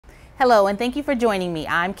Hello, and thank you for joining me.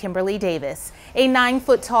 I'm Kimberly Davis. A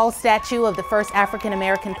 9-foot-tall statue of the first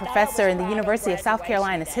African-American professor in the University of South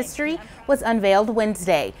Carolina's history was unveiled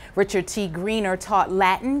Wednesday. Richard T. Greener taught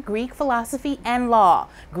Latin, Greek, philosophy, and law.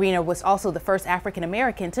 Greener was also the first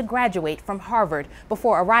African-American to graduate from Harvard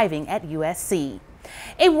before arriving at USC.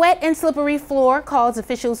 A wet and slippery floor caused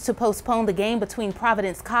officials to postpone the game between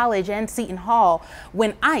Providence College and Seton Hall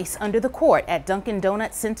when ice under the court at Dunkin'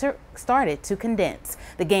 Donuts Center started to condense.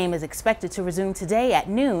 The game is expected to resume today at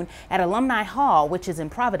noon at Alumni Hall, which is in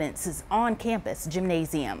Providence's on-campus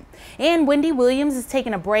gymnasium. And Wendy Williams is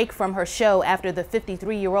taking a break from her show after the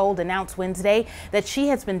 53-year-old announced Wednesday that she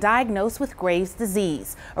has been diagnosed with Graves'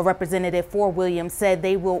 disease. A representative for Williams said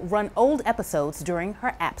they will run old episodes during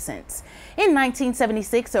her absence. In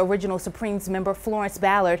 1976, original Supremes member Florence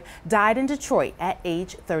Ballard died in Detroit at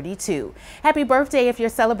age 32. Happy birthday if you're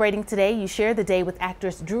celebrating today. You share the day with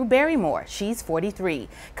actress Drew Barrymore. She's 43.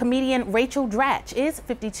 Comedian Rachel Dratch is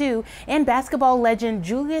 52. And basketball legend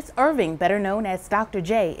Julius Erving, better known as Dr.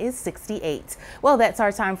 J, is 68. Well, that's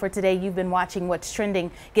our time for today. You've been watching What's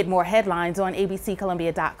Trending. Get more headlines on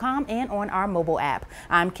abccolumbia.com and on our mobile app.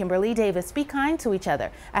 I'm Kimberly Davis. Be kind to each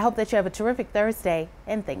other. I hope that you have a terrific Thursday,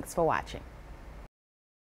 and thanks for watching.